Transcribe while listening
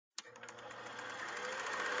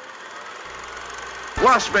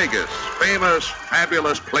Las Vegas, famous,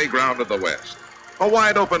 fabulous playground of the West. A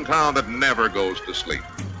wide-open town that never goes to sleep.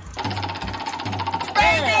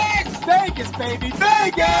 Vegas! Vegas, baby!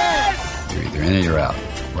 Vegas! You're either in or you're out.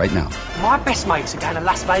 Right now. My best mates are going to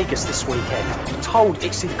Las Vegas this weekend. I'm told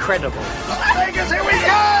it's incredible. Vegas, here we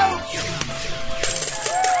go!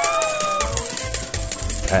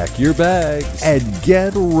 Pack your bags and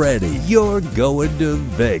get ready. You're going to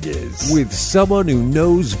Vegas with someone who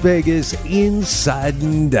knows Vegas inside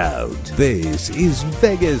and out. This is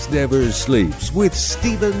Vegas Never Sleeps with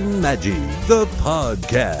Stephen Maggi, the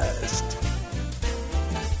podcast.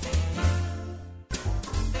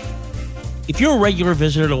 If you're a regular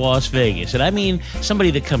visitor to Las Vegas, and I mean somebody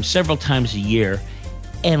that comes several times a year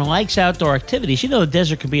and likes outdoor activities, you know the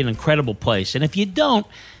desert can be an incredible place. And if you don't,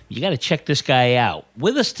 you got to check this guy out.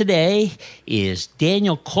 With us today is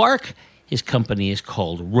Daniel Clark. His company is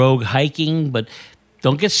called Rogue Hiking, but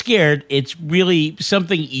don't get scared. It's really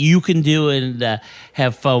something you can do and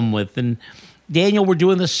have fun with. And Daniel, we're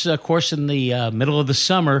doing this course in the middle of the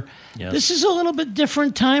summer. Yes. This is a little bit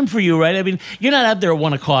different time for you, right? I mean, you're not out there at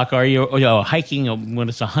 1 o'clock, are you? Or, hiking when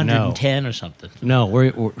it's 110 or something? No,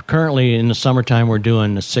 we're currently in the summertime. We're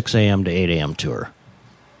doing a 6 a.m. to 8 a.m. tour.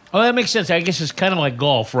 Oh, that makes sense. I guess it's kind of like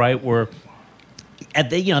golf, right? Where at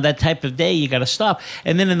the, that type of day you got to stop,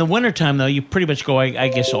 and then in the wintertime though, you pretty much go, I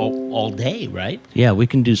guess, all day, right? Yeah, we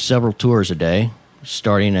can do several tours a day,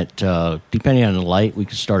 starting at depending on the light. We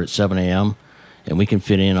can start at 7 a.m. and we can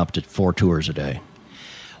fit in up to 4 tours a day.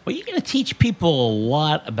 Well, you're going to teach people a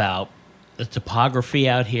lot about the topography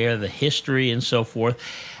out here, the history, and so forth.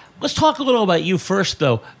 Let's talk a little about you first,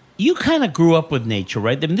 though. You kind of grew up with nature,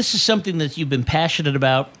 right? I mean, this is something that you've been passionate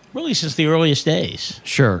about really since the earliest days.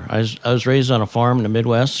 Sure. I was raised on a farm in the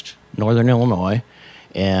Midwest, northern Illinois,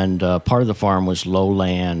 and part of the farm was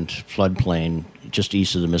lowland, floodplain, just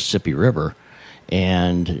east of the Mississippi River.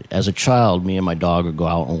 And as a child, me and my dog would go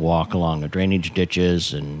out and walk along the drainage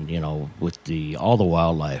ditches and, with all the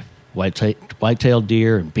wildlife, white-tailed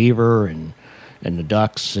deer and beaver and the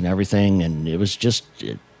ducks and everything. And it was just,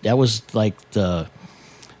 that was like the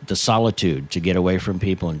solitude to get away from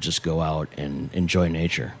people and just go out and enjoy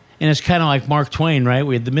nature. And it's kind of like Mark Twain, right?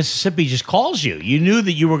 Where the Mississippi just calls you. You knew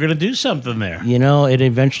that you were going to do something there.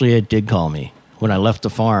 It did call me. When I left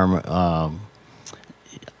the farm,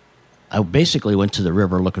 I basically went to the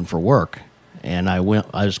river looking for work. And I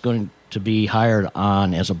was going to be hired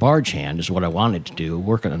on as a barge hand is what I wanted to do,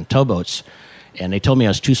 working on towboats. And they told me I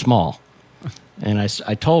was too small. And I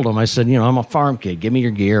told them, I said, I'm a farm kid. Give me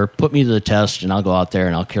your gear, put me to the test, and I'll go out there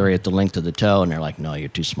and I'll carry it the length of the tow. And they're like, no, you're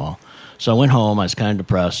too small. So I went home. I was kind of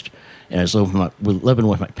depressed. And I was living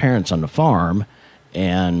with my parents on the farm.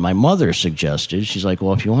 And my mother suggested, she's like,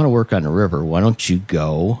 well, if you want to work on the river, why don't you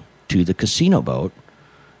go to the casino boat?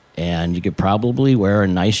 And you could probably wear a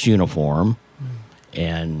nice uniform.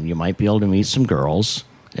 And you might be able to meet some girls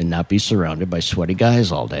and not be surrounded by sweaty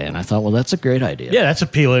guys all day. And I thought, well, that's a great idea. Yeah, that's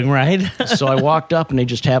appealing, right? So I walked up, and they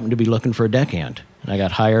just happened to be looking for a deckhand. And I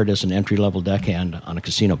got hired as an entry-level deckhand on a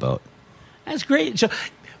casino boat. That's great. So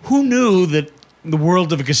who knew that the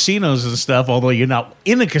world of casinos and stuff, although you're not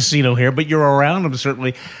in a casino here, but you're around them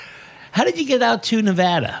certainly. How did you get out to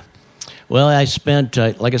Nevada? Well, I spent,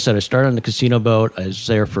 like I said, I started on the casino boat. I was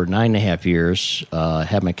there for 9.5 years,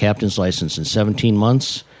 had my captain's license in 17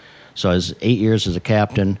 months. So I was 8 years as a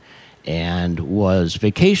captain and was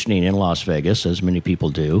vacationing in Las Vegas, as many people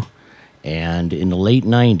do. And in the late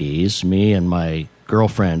 90s, me and my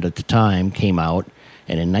girlfriend at the time came out.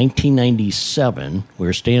 And in 1997, we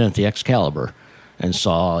were staying at the Excalibur and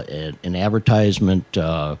saw an advertisement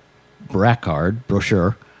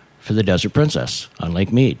brochure for the Desert Princess on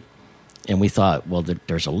Lake Mead. And we thought, well,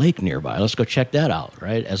 there's a lake nearby. Let's go check that out,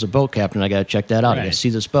 right? As a boat captain, I got to check that out. Right. I got to see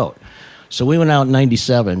this boat. So we went out in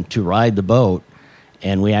 97 to ride the boat,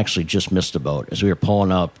 and we actually just missed the boat. As we were pulling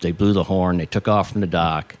up, they blew the horn. They took off from the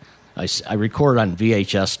dock. I recorded on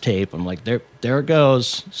VHS tape. I'm like, there it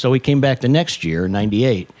goes. So we came back the next year,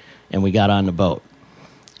 98, and we got on the boat.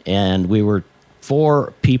 And we were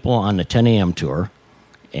 4 people on the 10 a.m. tour.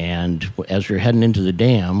 And as we were heading into the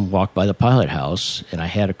dam, walked by the pilot house, and I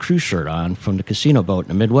had a crew shirt on from the casino boat in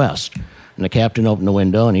the Midwest. And the captain opened the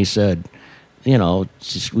window, and he said,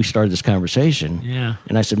 we started this conversation. Yeah.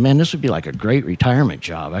 And I said, man, this would be like a great retirement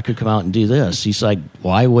job. I could come out and do this. He's like,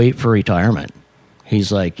 why wait for retirement? He's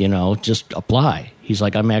like, just apply. He's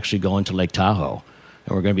like, I'm actually going to Lake Tahoe,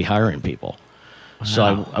 and we're going to be hiring people. Wow.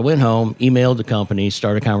 So I went home, emailed the company,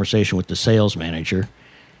 started a conversation with the sales manager,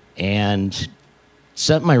 and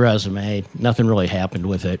sent my resume. Nothing really happened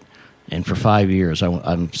with it. And for 5 years,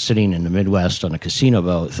 I'm sitting in the Midwest on a casino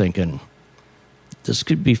boat thinking, this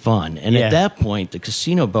could be fun. And Yeah. at that point, the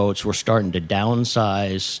casino boats were starting to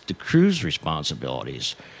downsize the cruise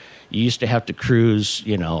responsibilities. You used to have to cruise,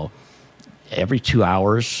 every 2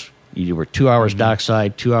 hours. You were 2 hours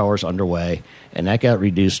dockside, 2 hours underway, and that got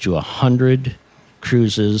reduced to 100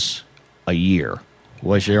 cruises a year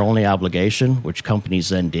was your only obligation, which companies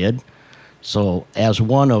then did. So as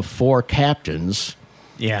one of 4 captains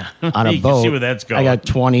Yeah. on a You boat, can see where that's going. I got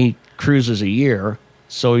 20 cruises a year.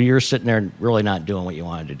 So you're sitting there really not doing what you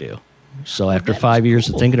wanted to do. So after 5 years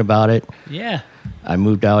of thinking about it, Yeah. I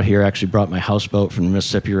moved out here, actually brought my houseboat from the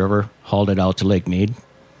Mississippi River, hauled it out to Lake Mead,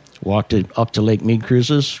 walked it up to Lake Mead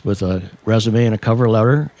Cruises with a resume and a cover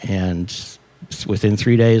letter, and within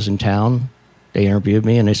 3 days in town, they interviewed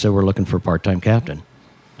me and they said, we're looking for a part-time captain.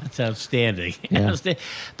 That's outstanding. Yeah.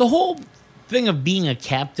 The whole thing of being a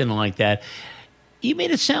captain like that, you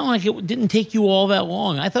made it sound like it didn't take you all that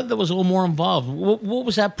long. I thought that was a little more involved. What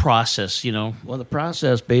was that process, Well, the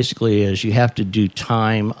process basically is you have to do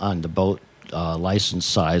time on the boat license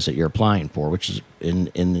size that you're applying for, which is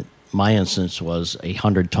in my instance was a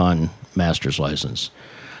 100-ton master's license.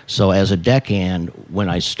 So as a deckhand, when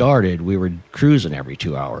I started, we were cruising every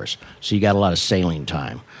 2 hours. So you got a lot of sailing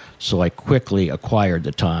time. So I quickly acquired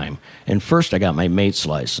the time. And first I got my mate's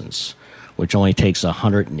license, which only takes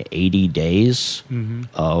 180 days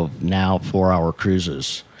of now 4-hour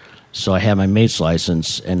cruises. So I had my mate's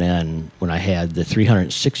license, and then when I had the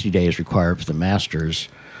 360 days required for the masters,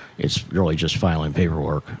 it's really just filing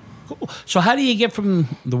paperwork. Cool. So how do you get from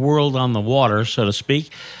the world on the water, so to speak,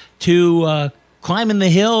 to climbing the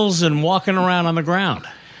hills and walking around on the ground?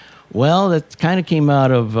 Well, that kind of came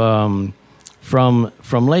out of from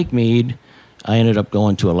Lake Mead. I ended up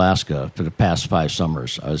going to Alaska for the past 5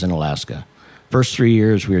 summers. I was in Alaska. First 3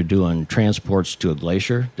 years, we were doing transports to a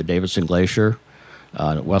glacier, the Davidson Glacier,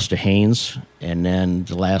 west of Haines. And then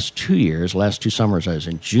the last 2 summers, I was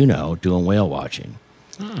in Juneau doing whale watching.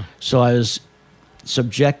 So I was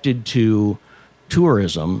subjected to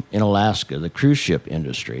tourism in Alaska, the cruise ship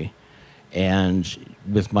industry. And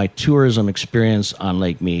with my tourism experience on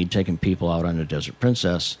Lake Mead, taking people out on the Desert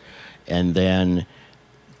Princess, and then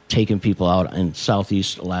taking people out in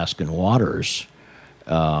southeast Alaskan waters,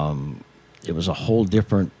 it was a whole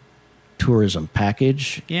different tourism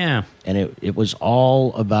package. Yeah. And it was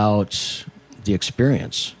all about the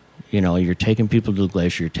experience. You're taking people to the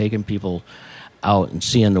glacier, you're taking people out and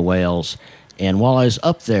seeing the whales. And while I was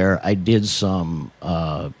up there, I did some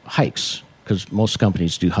hikes, because most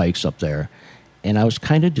companies do hikes up there. And I was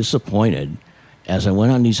kind of disappointed as I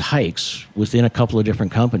went on these hikes within a couple of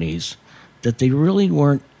different companies that they really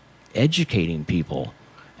weren't educating people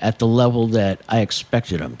at the level that I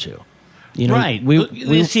expected them to. Right.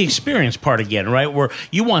 It's the experience part again, right? Where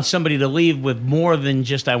you want somebody to leave with more than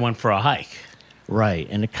just, I went for a hike. Right.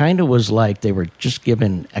 And it kind of was like they were just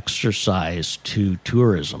giving exercise to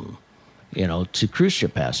tourism, to cruise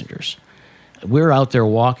ship passengers. We're out there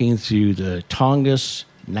walking through the Tongass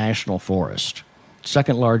National Forest,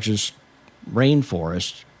 second largest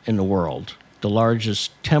rainforest in the world, the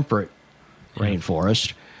largest temperate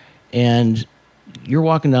rainforest. And you're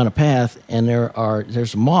walking down a path, and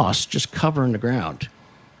there's moss just covering the ground,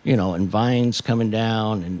 and vines coming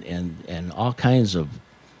down and all kinds of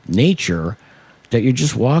nature that you're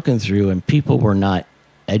just walking through, and people were not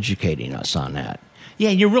educating us on that. Yeah,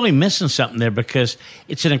 you're really missing something there, because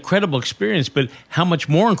it's an incredible experience, but how much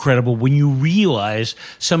more incredible when you realize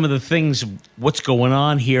some of the things, what's going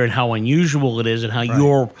on here and how unusual it is and how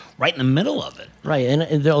you're right in the middle of it. Right,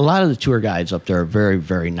 and a lot of the tour guides up there are very,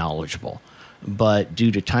 very knowledgeable. But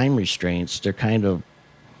due to time restraints, they're kind of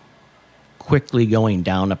quickly going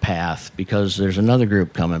down a path because there's another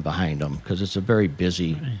group coming behind them, because it's a very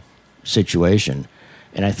busy situation.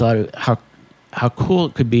 And I thought how cool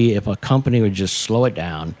it could be if a company would just slow it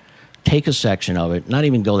down, take a section of it, not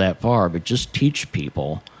even go that far, but just teach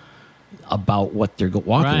people about what they're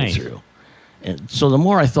walking through. And so the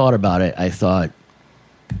more I thought about it, I thought,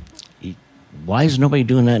 why is nobody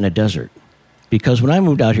doing that in a desert? Because when I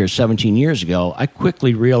moved out here 17 years ago, I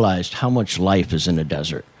quickly realized how much life is in the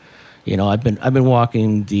desert. I've been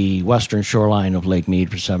walking the western shoreline of Lake Mead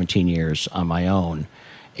for 17 years on my own.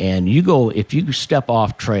 And if you step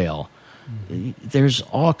off trail, there's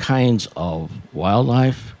all kinds of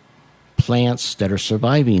wildlife, plants that are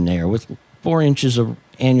surviving there with 4 inches of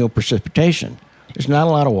annual precipitation. There's not a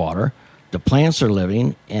lot of water. The plants are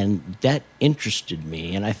living, and that interested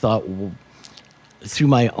me. And I thought, well, through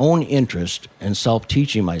my own interest and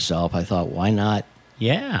self-teaching myself, I thought, why not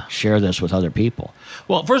share this with other people?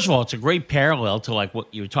 Well, first of all, it's a great parallel to like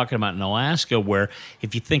what you were talking about in Alaska, where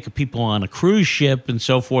if you think of people on a cruise ship and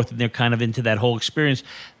so forth, and they're kind of into that whole experience,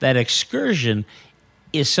 that excursion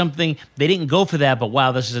is something they didn't go for that, but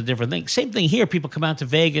wow, this is a different thing. Same thing here. People come out to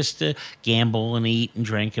Vegas to gamble and eat and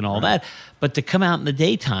drink and all that, but to come out in the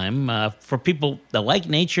daytime for people that like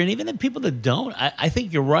nature and even the people that don't, I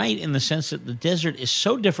think you're right in the sense that the desert is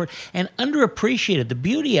so different and underappreciated. The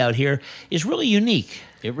beauty out here is really unique.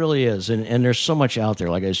 It really is, and there's so much out there.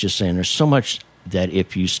 Like I was just saying, there's so much that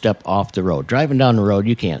if you step off the road, driving down the road,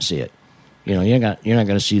 you can't see it. You know, you're not going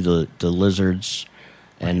to see the lizards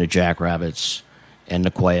and the jackrabbits and the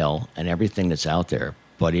quail and everything that's out there.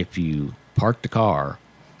 But if you park the car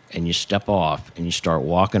and you step off and you start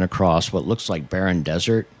walking across what looks like barren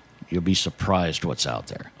desert, you'll be surprised what's out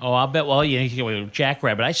there. Oh, I'll bet. Well,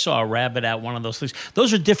 jackrabbit. I saw a rabbit out one of those things.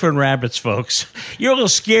 Those are different rabbits, folks. You're a little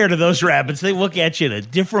scared of those rabbits. They look at you in a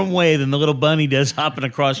different way than the little bunny does hopping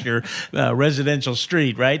across your residential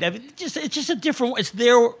street, right? I mean, it's just a different.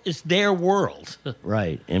 It's their world.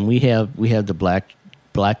 Right, and we have the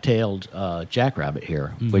black-tailed jackrabbit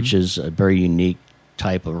here, which is a very unique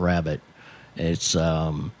type of rabbit. It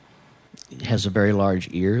has a very large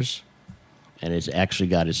ears. And it's actually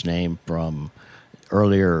got its name from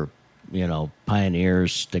earlier,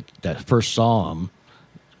 pioneers that first saw them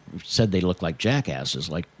said they looked like jackasses,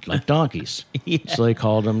 like donkeys. Yeah. So they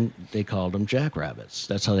called them jackrabbits.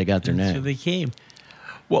 That's how they got their name. So they came.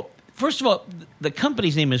 Well, first of all, the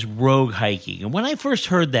company's name is Rogue Hiking, and when I first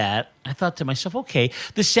heard that, I thought to myself, okay,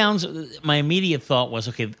 this sounds. My immediate thought was,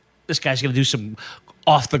 okay, this guy's going to do some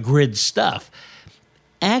off the grid stuff.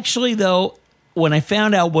 Actually, though, when I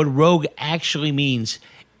found out what rogue actually means,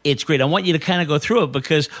 it's great. I want you to kind of go through it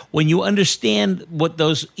because when you understand what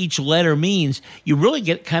each letter means, you really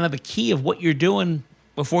get kind of the key of what you're doing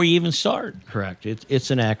before you even start. Correct. It's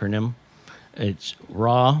an acronym. It's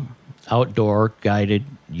raw, outdoor, guided,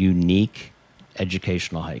 unique,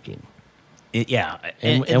 educational hiking.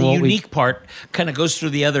 And the unique part kind of goes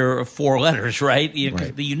through the other four letters, right?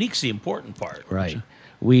 Right. The unique's the important part. Right.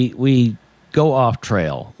 We go off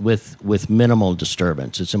trail with minimal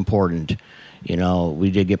disturbance. It's important.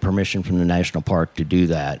 We did get permission from the national park to do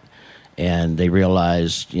that, and they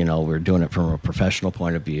realized, we're doing it from a professional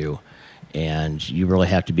point of view, and you really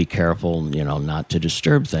have to be careful, not to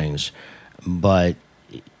disturb things. But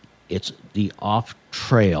it's the off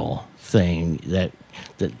trail thing that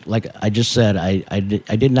like I just said, I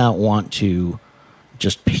did not want to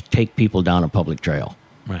just take people down a public trail.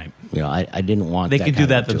 Right. I didn't want they that. They can do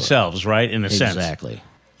that themselves, right? In a sense. Exactly.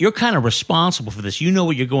 You're kind of responsible for this. You know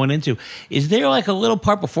what you're going into. Is there like a little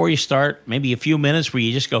part before you start, maybe a few minutes, where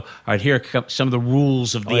you just go, all right, here come some of the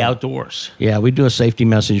rules of the outdoors? Yeah, we do a safety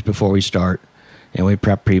message before we start, and we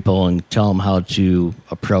prep people and tell them how to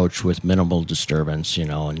approach with minimal disturbance,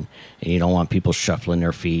 and you don't want people shuffling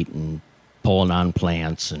their feet and pulling on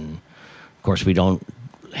plants. And, of course, we don't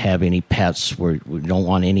have any pets. We don't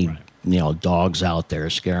want any... Right. Dogs out there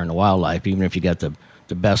scaring the wildlife. Even if you got the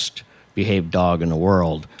best behaved dog in the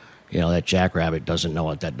world, that jackrabbit doesn't know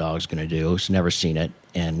what that dog's going to do. It's never seen it,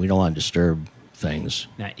 and we don't want to disturb things.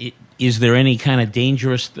 Now, is there any kind of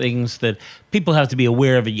dangerous things that people have to be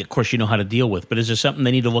aware of? Of course, you know how to deal with, but is there something they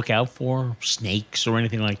need to look out for? Snakes or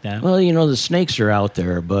anything like that? Well, the snakes are out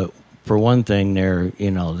there, but for one thing, they're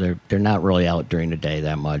not really out during the day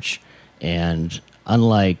that much, and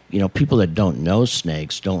unlike, people that don't know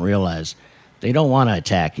snakes don't realize they don't want to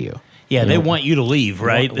attack you. Yeah, they want you to leave,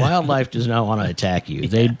 right? Wildlife does not want to attack you.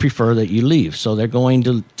 They'd prefer that you leave. So they're going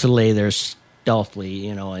to lay there stealthily,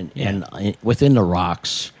 and within the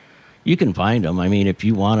rocks. You can find them. I mean, if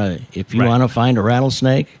you want to find a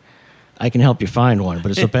rattlesnake, I can help you find one,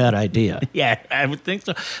 but it's a bad idea. Yeah, I would think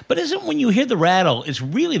so. But isn't when you hear the rattle, it's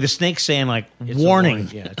really the snake saying it's warning.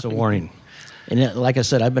 Yeah, it's a warning. And like I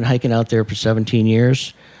said, I've been hiking out there for 17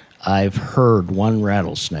 years. I've heard one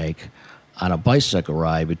rattlesnake on a bicycle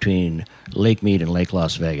ride between Lake Mead and Lake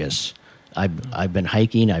Las Vegas. I've been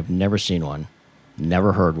hiking. I've never seen one.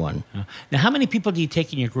 Never heard one. Now, how many people do you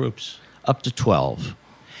take in your groups? Up to 12.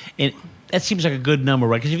 And that seems like a good number,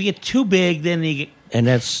 right? Because if you get too big, then you get... And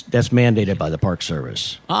that's mandated by the Park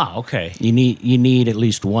Service. Ah, okay. You need at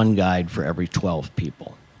least one guide for every 12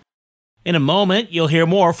 people. In a moment, you'll hear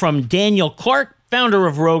more from Daniel Clark, founder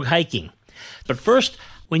of Rogue Hiking. But first,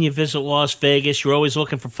 when you visit Las Vegas, you're always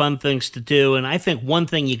looking for fun things to do, and I think one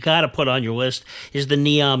thing you got to put on your list is the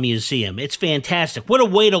Neon Museum. It's fantastic. What a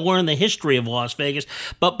way to learn the history of Las Vegas,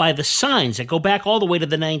 but by the signs that go back all the way to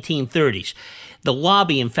the 1930s. The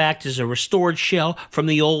lobby, in fact, is a restored shell from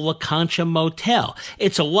the old La Concha Motel.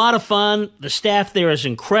 It's a lot of fun. The staff there is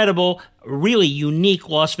incredible. A really unique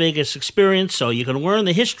Las Vegas experience, so you can learn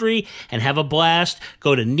the history and have a blast.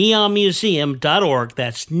 Go to neonmuseum.org.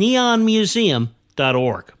 That's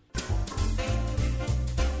neonmuseum.org.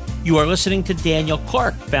 You are listening to Daniel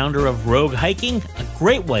Clark, founder of Rogue Hiking, a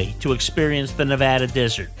great way to experience the Nevada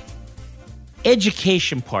desert.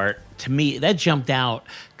 Education part, to me, that jumped out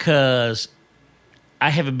because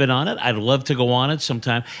I haven't been on it. I'd love to go on it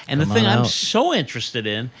sometime. And the thing I'm so interested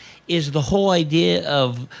in is the whole idea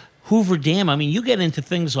of Hoover Dam. I mean, you get into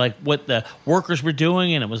things like what the workers were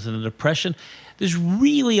doing, and it was in the Depression. There's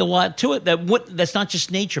really a lot to it that's not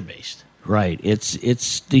just nature-based. Right.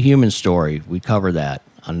 It's the human story. We cover that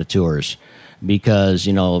on the tours because,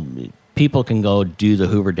 people can go do the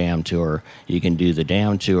Hoover Dam tour. You can do the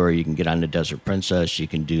dam tour. You can get on the Desert Princess. You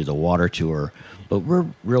can do the water tour. But we're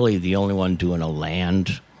really the only one doing a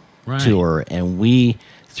land tour. And we,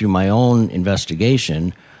 through my own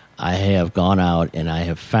investigation, I have gone out and I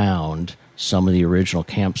have found some of the original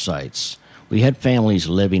campsites. We had families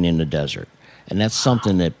living in the desert. And that's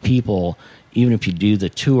something that people, even if you do the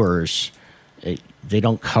tours, they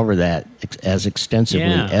don't cover that as extensively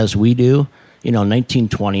as we do.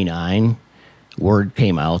 1929, word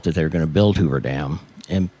came out that they were going to build Hoover Dam,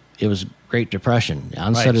 and it was Great Depression.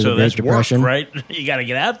 Onset of the Great Depression, right? You got to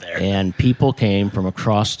get out there. And people came from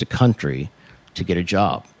across the country to get a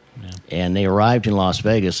job. Yeah. And they arrived in Las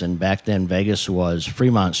Vegas, and back then Vegas was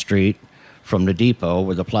Fremont Street from the depot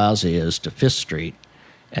where the plaza is to 5th Street,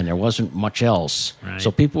 and there wasn't much else. Right.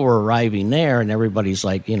 So people were arriving there, and everybody's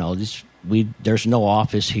like, there's no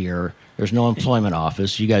office here. There's no employment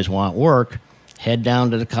office. You guys want work? Head down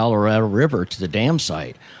to the Colorado River to the dam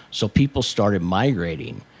site. So people started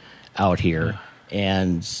migrating out here,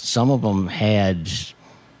 and some of them had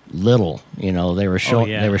little. They were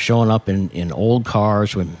showing up in old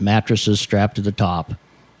cars with mattresses strapped to the top.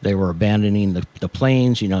 They were abandoning the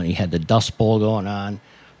plains. You had the Dust Bowl going on.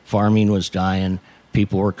 Farming was dying.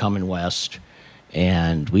 People were coming west.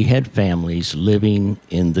 And we had families living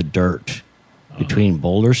in the dirt between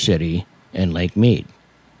Boulder City and Lake Mead.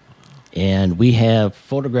 And we have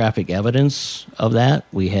photographic evidence of that.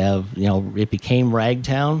 We have, it became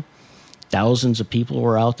Ragtown. Thousands of people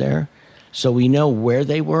were out there. So we know where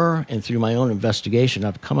they were. And through my own investigation,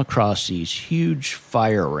 I've come across these huge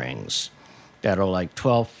fire rings that are like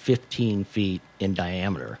 12, 15 feet in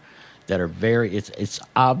diameter that are it's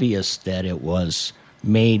obvious that it was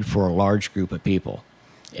made for a large group of people.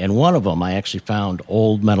 And one of them I actually found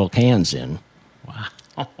old metal cans in.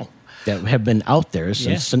 Wow. That have been out there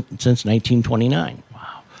since 1929.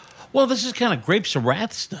 Wow. Well, this is kind of Grapes of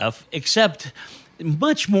Wrath stuff, except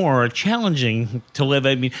much more challenging to live.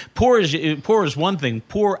 I mean, poor is one thing.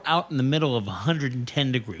 Poor out in the middle of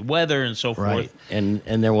 110-degree weather and so forth. Right. And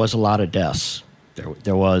there was a lot of deaths.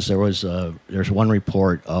 There's one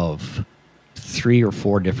report of 3 or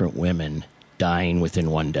 4 different women dying within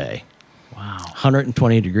one day. Wow.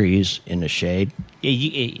 120 degrees in the shade.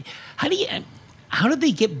 Yeah, how did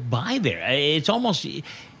they get by there? It's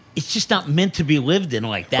just not meant to be lived in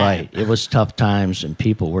like that. Right. It was tough times, and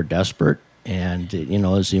people were desperate, and, it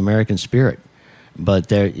was the American spirit.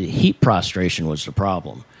 But heat prostration was the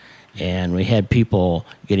problem. And we had people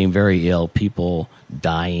getting very ill, people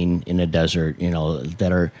dying in the desert, that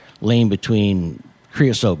are laying between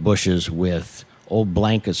creosote bushes with old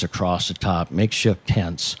blankets across the top, makeshift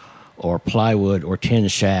tents, or plywood or tin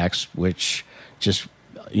shacks, which just,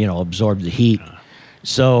 absorbed the heat.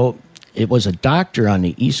 So it was a doctor on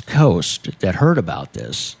the East Coast that heard about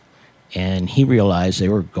this, and he realized they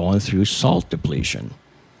were going through salt depletion.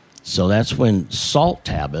 So that's when salt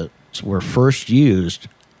tablets were first used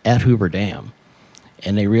at Hoover Dam,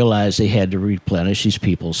 and they realized they had to replenish these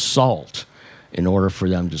people's salt in order for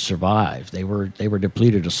them to survive. They were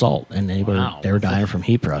depleted of salt, and they were dying from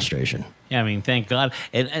heat prostration. Yeah, I mean, thank God.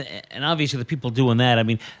 And obviously the people doing that, I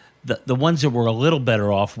mean, the ones that were a little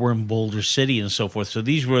better off were in Boulder City and so forth. So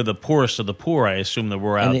these were the poorest of the poor, I assume, that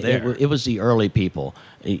were out there. It was the early people.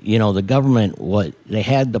 The government, they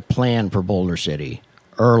had the plan for Boulder City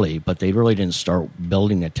early, but they really didn't start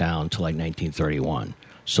building the town until like 1931.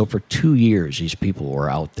 So for 2 years, these people were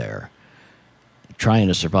out there trying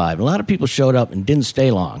to survive. A lot of people showed up and didn't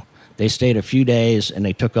stay long. They stayed a few days, and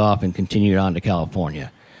they took off and continued on to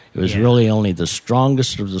California. It was really only the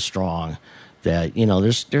strongest of the strong that,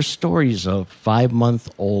 there's stories of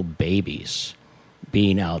 5-month-old babies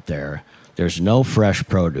being out there. There's no fresh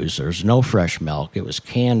produce. There's no fresh milk. It was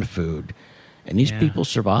canned food. And these people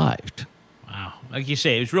survived. Wow. Like you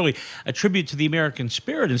say, it was really a tribute to the American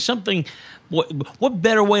spirit, and something. What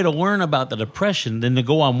better way to learn about the Depression than to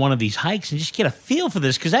go on one of these hikes and just get a feel for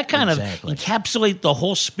this? Because that kind of encapsulates the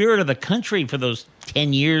whole spirit of the country for those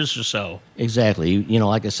 10 years or so. Exactly.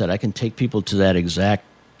 Like I said, I can take people to that exact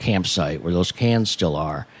campsite where those cans still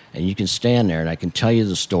are, and you can stand there, and I can tell you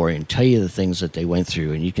the story and tell you the things that they went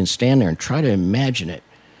through, and you can stand there and try to imagine it.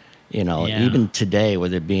 You know, Yeah. even today,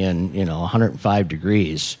 with it being 105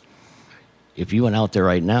 degrees, if you went out there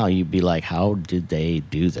right now, you'd be like, "How did they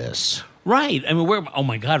do this?" Right. I mean, oh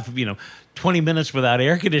my God, for 20 minutes without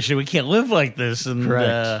air conditioning, we can't live like this. And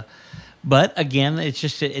Correct. but again, it's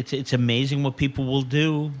just it's amazing what people will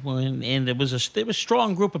do, and it was a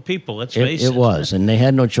strong group of people. Let's face it. It was, and they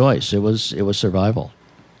had no choice. It was survival.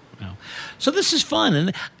 So this is fun.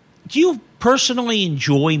 And do you personally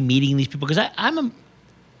enjoy meeting these people? Because I'm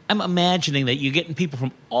imagining that you're getting people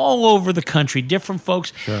from all over the country, different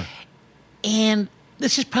folks. Sure. And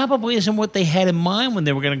this probably isn't what they had in mind when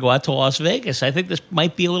they were going to go out to Las Vegas. I think this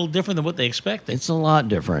might be a little different than what they expected. It's a lot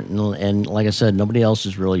different, and like I said, nobody else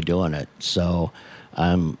is really doing it. So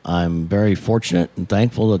I'm very fortunate and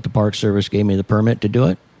thankful that the Park Service gave me the permit to do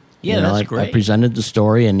it. Yeah, You know, that's great. I presented the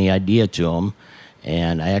story and the idea to them,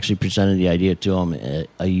 and I actually presented the idea to them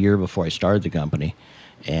a year before I started the company,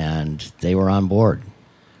 and they were on board.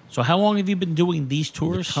 So how long have you been doing these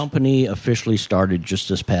tours? The company officially started just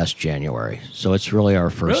this past January, so it's really our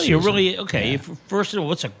first Really? You're season. really okay. Yeah. First of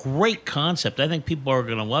all, it's a great concept. I think people are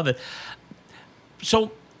going to love it.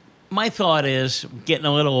 So, my thought is, getting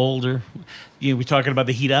a little older. We're talking about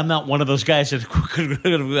the heat. I'm not one of those guys that could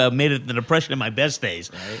have made it the Depression in my best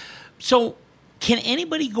days. Right. So, can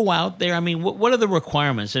anybody go out there? I mean, what are the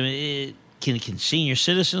requirements? I mean, can senior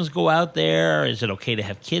citizens go out there? Is it okay to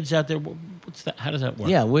have kids out there? What's that? How does that work?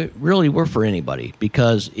 Yeah, we're for anybody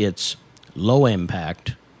because it's low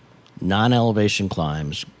impact, non-elevation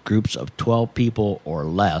climbs, groups of 12 people or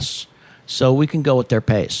less, so we can go at their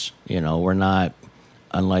pace. We're not,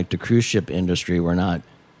 unlike the cruise ship industry, we're not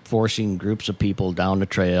forcing groups of people down the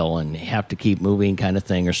trail and have to keep moving kind of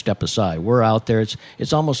thing or step aside. We're out there.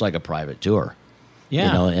 It's almost like a private tour.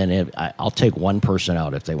 Yeah. And I'll take one person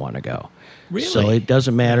out if they want to go. Really? So it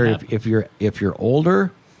doesn't matter if you're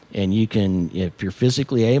older and if you're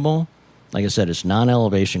physically able. Like I said, it's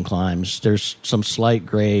non-elevation climbs. There's some slight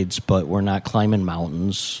grades, but we're not climbing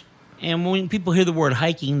mountains. And when people hear the word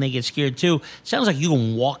hiking, they get scared too. It sounds like you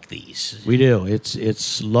can walk these. We do.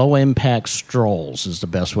 It's low impact strolls is the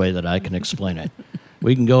best way that I can explain it.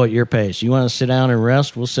 We can go at your pace. You want to sit down and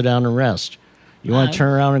rest? We'll sit down and rest. You want to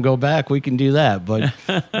turn around and go back? We can do that. But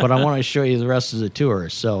I want to show you the rest of the tour.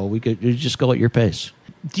 So you just go at your pace.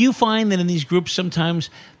 Do you find that in these groups sometimes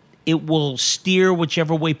it will steer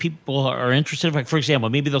whichever way people are interested? Like, for example,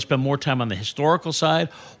 maybe they'll spend more time on the historical side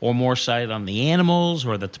or more side on the animals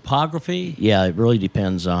or the topography? Yeah, it really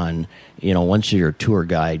depends on, once you're a tour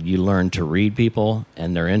guide, you learn to read people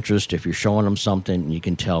and their interest. If you're showing them something, you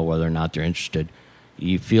can tell whether or not they're interested.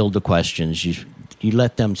 You field the questions. You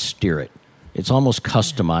let them steer it. It's almost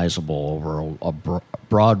customizable over a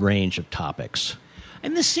broad range of topics.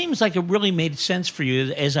 And this seems like it really made sense for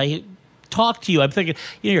you as I talk to you. I'm thinking,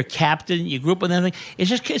 you're a captain, you grew up with everything.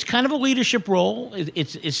 It's kind of a leadership role.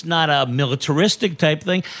 It's not a militaristic type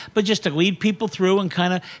thing, but just to lead people through and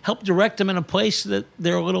kind of help direct them in a place that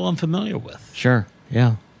they're a little unfamiliar with. Sure,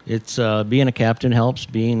 yeah. It's being a captain helps.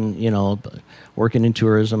 Being, working in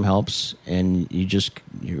tourism helps, and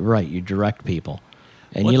you're right. You direct people,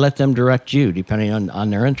 and you let them direct you depending on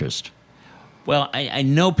their interest. Well, I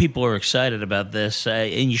know people are excited about this,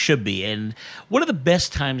 and you should be. And what are the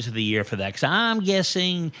best times of the year for that? Because I'm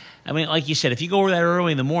guessing, like you said, if you go that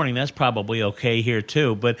early in the morning, that's probably okay here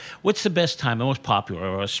too. But what's the best time, the most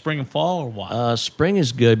popular? Spring and fall or what? Spring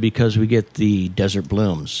is good because we get the desert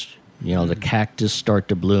blooms. The cactus start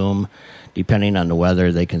to bloom. Depending on the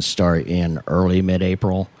weather, they can start in early,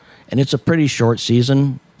 mid-April. And it's a pretty short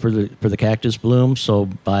season for the cactus bloom. So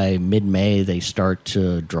by mid-May, they start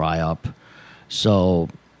to dry up. So,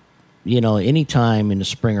 any time in the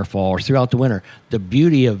spring or fall or throughout the winter, the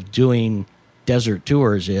beauty of doing desert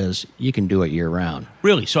tours is you can do it year-round.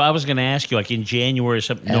 Really? So I was going to ask you, like in January or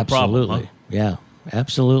something, no problem. Absolutely. Huh? Yeah,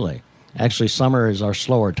 absolutely. Actually, summer is our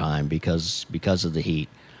slower time because of the heat.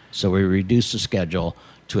 So we reduce the schedule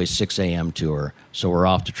to a 6 a.m. tour, so we're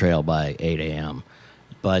off the trail by 8 a.m.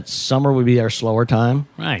 But summer would be our slower time.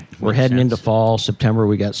 Right. We're heading into fall, September.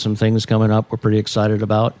 We got some things coming up we're pretty excited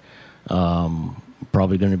about.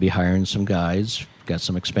 Probably going to be hiring some guides. Got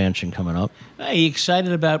some expansion coming up. Are you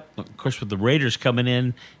excited about, of course, with the Raiders coming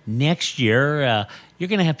in next year, you're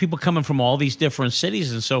going to have people coming from all these different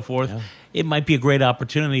cities and so forth. Yeah. It might be a great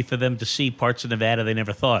opportunity for them to see parts of Nevada they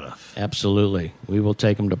never thought of. Absolutely. We will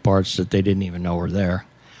take them to parts that they didn't even know were there.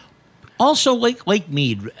 Also, Lake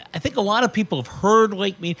Mead. I think a lot of people have heard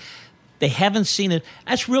Lake Mead. They haven't seen it.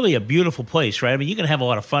 That's really a beautiful place, right? You can have a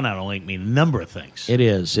lot of fun out on Lake Mead, a number of things. It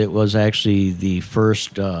is. It was actually the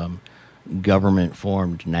first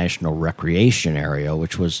government-formed national recreation area,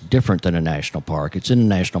 which was different than a national park. It's in the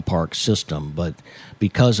national park system, but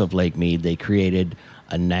because of Lake Mead, they created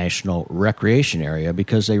a national recreation area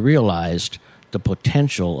because they realized the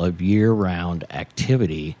potential of year-round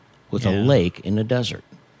activity with a lake in the desert.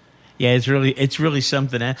 Yeah, it's really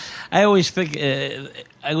something. I always think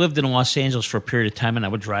I lived in Los Angeles for a period of time, and I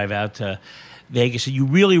would drive out to Vegas, and you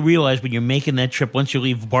really realize when you're making that trip, once you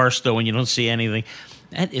leave Barstow and you don't see anything,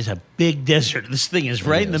 that is a big desert. This thing is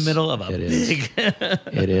right in the middle of a big.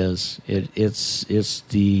 It is. It's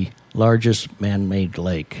the largest man-made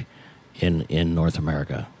lake in North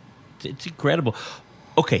America. It's incredible.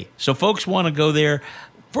 Okay, so folks want to go there.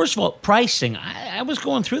 First of all, pricing. I was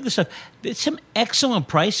going through this stuff. It's some excellent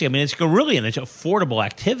pricing. I mean, it's really an affordable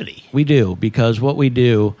activity. We do, because what we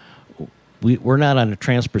do, we're not on the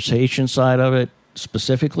transportation side of it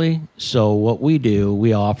specifically. So what we do,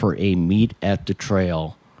 we offer a meet at the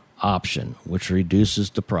trail option, which reduces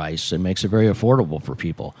the price and makes it very affordable for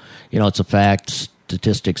people. You know, it's a fact.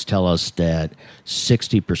 Statistics tell us that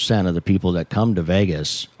 60% of the people that come to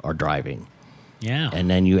Vegas are driving. Yeah. And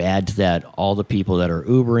then you add to that all the people that are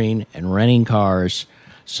Ubering and renting cars.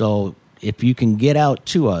 So if you can get out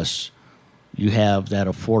to us, you have that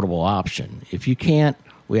affordable option. If you can't,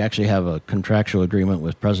 we actually have a contractual agreement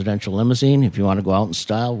with Presidential Limousine. If you want to go out in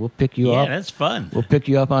style, we'll pick you up. Yeah, that's fun. We'll pick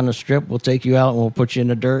you up on the strip. We'll take you out and we'll put you in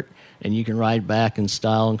the dirt, and you can ride back in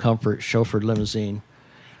style and comfort, chauffeured limousine.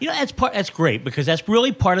 You know, that's great because that's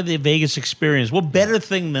really part of the Vegas experience. What better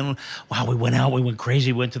thing than, wow, we went out, we went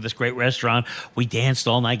crazy, went to this great restaurant, we danced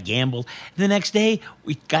all night, gambled. And the next day,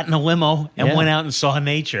 we got in a limo and went out and saw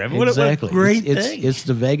nature. I mean, exactly. What a great thing. It's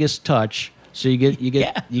the Vegas touch. So you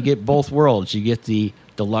get both worlds. You get the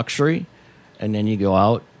luxury, and then you go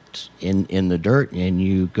out in the dirt and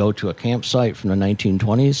you go to a campsite from the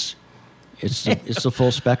 1920s. It's the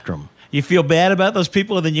full spectrum. You feel bad about those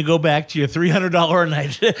people, and then you go back to your $300 a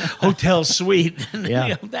night hotel suite.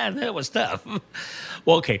 Yeah. That was tough.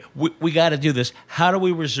 Well, okay, we got to do this. How do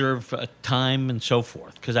we reserve time and so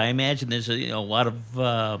forth? Because I imagine there's a lot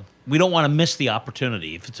of we don't want to miss the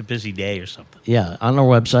opportunity if it's a busy day or something. Yeah, on our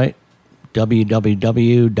website,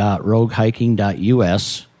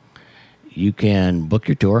 www.roguehiking.us, you can book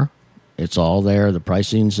your tour. It's all there. The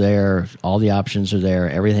pricing's there. All the options are there.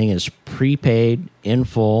 Everything is prepaid in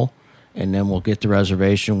full. And then we'll get the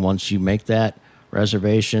reservation. Once you make that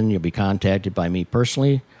reservation, you'll be contacted by me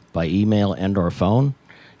personally, by email and or phone.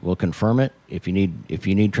 We'll confirm it. If you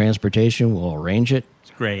need transportation, we'll arrange it.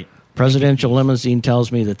 It's great. Presidential Limousine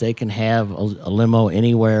tells me that they can have a limo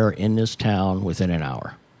anywhere in this town within an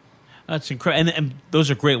hour. That's incredible. And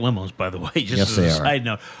those are great limos, by the way, just yes, as they a are. side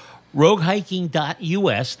note.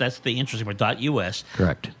 Roguehiking.us, that's the interesting part, .us.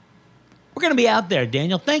 Correct. We're going to be out there,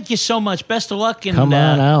 Daniel. Thank you so much. Best of luck. And, come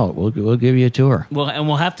on out. We'll give you a tour.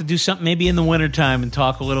 We'll have to do something maybe in the wintertime and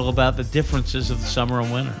talk a little about the differences of the summer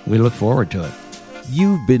and winter. We look forward to it.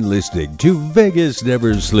 You've been listening to Vegas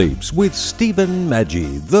Never Sleeps with Stephen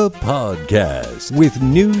Maggi, the podcast, with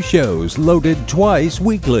new shows loaded twice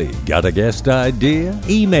weekly. Got a guest idea?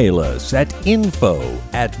 Email us at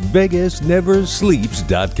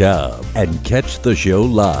info@vegasneversleeps.com and catch the show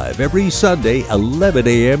live every Sunday, 11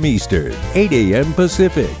 a.m. Eastern, 8 a.m.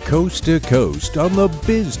 Pacific, coast to coast on the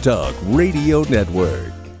Biz Talk Radio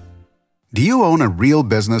Network. Do you own a real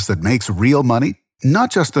business that makes real money? Not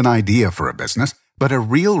just an idea for a business, but a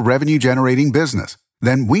real revenue-generating business?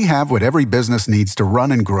 Then we have what every business needs to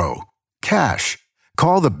run and grow. Cash.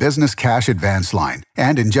 Call the Business Cash Advance Line,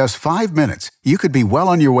 and in just 5 minutes, you could be well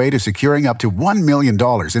on your way to securing up to $1 million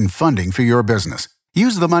in funding for your business.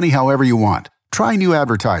 Use the money however you want. Try new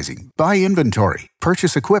advertising, buy inventory,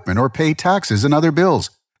 purchase equipment, or pay taxes and other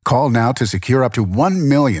bills. Call now to secure up to $1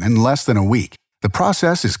 million in less than a week. The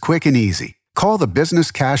process is quick and easy. Call the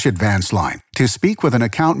Business Cash Advance Line to speak with an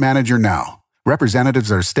account manager now.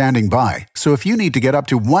 Representatives are standing by, so if you need to get up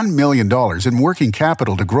to $1 million in working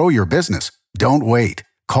capital to grow your business, don't wait.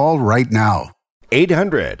 Call right now.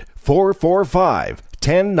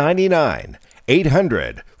 800-445-1099.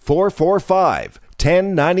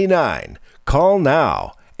 800-445-1099. Call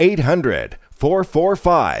now.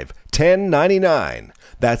 800-445-1099.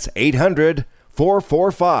 That's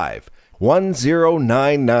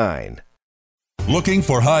 800-445-1099. Looking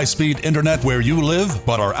for high-speed internet where you live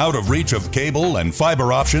but are out of reach of cable and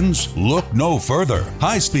fiber options? Look no further.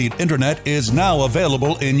 High-speed internet is now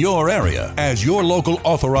available in your area as your local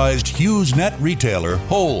authorized HughesNet retailer,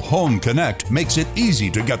 Whole Home Connect, makes it easy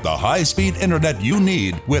to get the high-speed internet you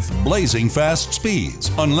need with blazing fast speeds,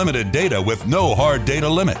 unlimited data with no hard data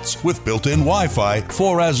limits, with built-in Wi-Fi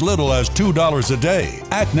for as little as $2 a day.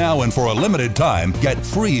 Act now and for a limited time, get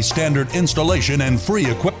free standard installation and free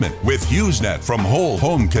equipment with HughesNet from Whole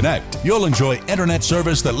Home Connect. You'll enjoy internet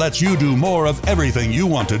service that lets you do more of everything you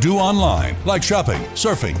want to do online, like shopping,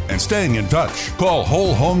 surfing, and staying in touch. Call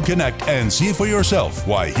Whole Home Connect and see for yourself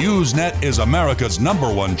why HughesNet is America's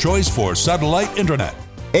 #1 choice for satellite internet.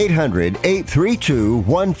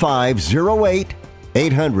 800-832-1508.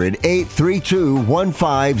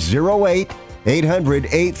 800-832-1508.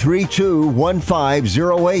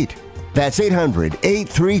 800-832-1508. That's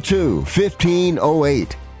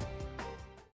 800-832-1508.